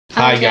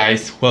Hi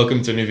guys,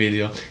 welcome to a new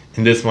video.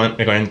 In this one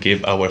we're going to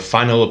give our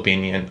final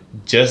opinion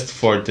just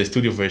for the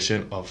studio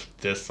version of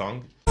this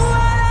song.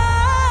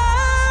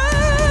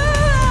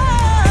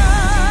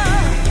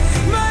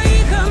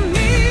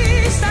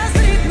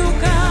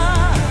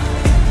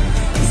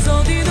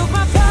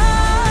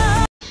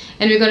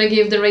 And we're gonna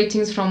give the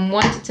ratings from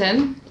 1 to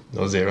 10.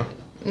 No zero.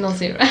 No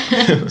zero.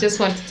 Just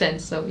 1 to 10,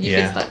 so you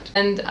can start.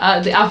 And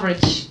the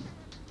average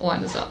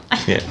one as well.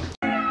 Yeah.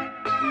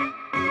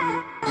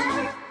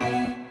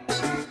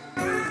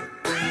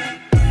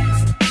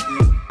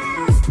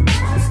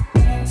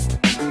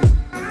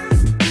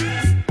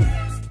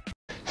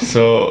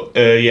 So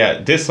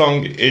yeah, this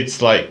song,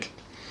 it's like,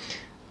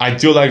 I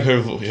do like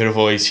her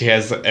voice. She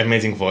has an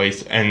amazing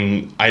voice,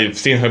 and I've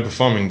seen her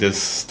performing this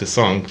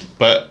song.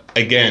 But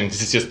again,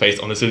 this is just based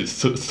on the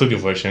studio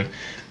version,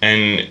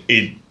 and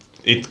it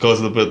goes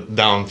a little bit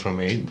down for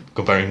me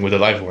comparing with the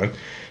live one.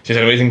 She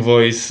has an amazing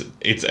voice.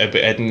 It's a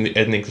bit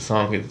ethnic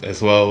song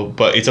as well,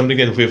 but it's something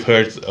that we've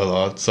heard a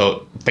lot.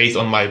 So based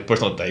on my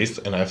personal taste,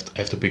 and I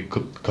have to be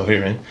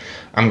coherent,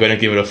 I'm gonna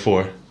give it a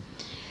 4.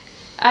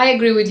 I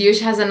agree with you.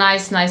 She has a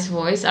nice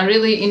voice. I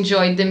really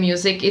enjoyed the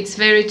music. It's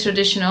very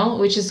traditional,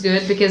 which is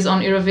good because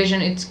on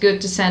Eurovision it's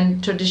good to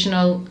send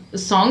traditional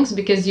songs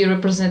because you're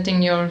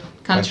representing your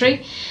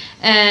country.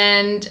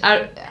 And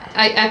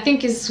I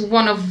think it's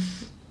one of,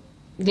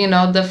 you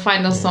know, the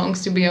final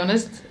songs, to be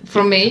honest,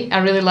 for me. I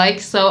really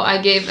like, so I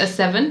gave a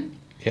 7.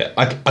 Yeah,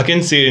 I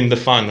can see it in the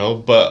final,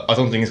 but I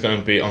don't think it's going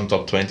to be on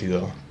top 20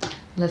 though.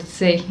 Let's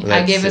see.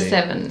 I gave a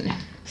 7.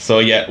 So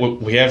yeah,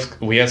 we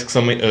ask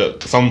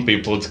some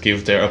people to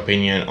give their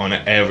opinion on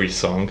every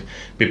song.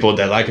 People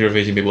that like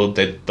Eurovision, people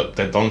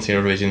that don't see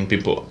Eurovision,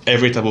 people,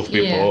 every type of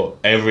people,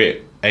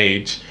 every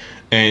age.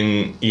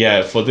 And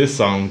yeah, for this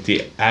song,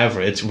 the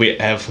average, we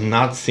have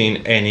not seen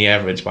any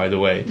average, by the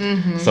way.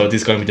 So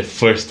this is going to be the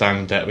first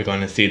time that we're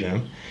going to see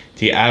them.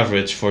 The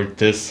average for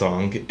this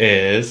song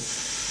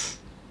is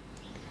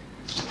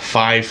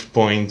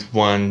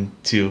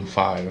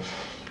 5.125.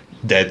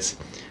 That's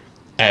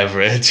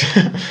average.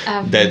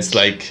 That's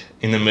like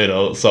in the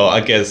middle. So I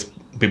guess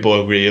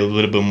people agree a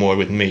little bit more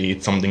with me.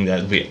 It's something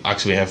that we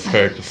actually have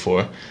heard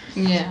before.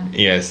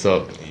 Yeah,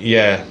 so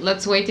yeah,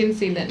 let's wait and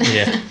see then.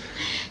 Yeah.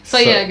 So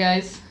yeah,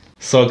 guys,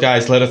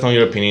 let us know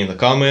your opinion in the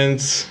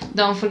comments.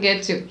 Don't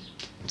forget to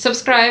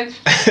subscribe,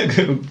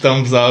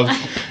 thumbs up,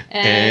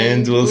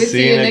 and we'll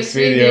see you next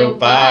video.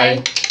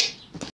 Bye.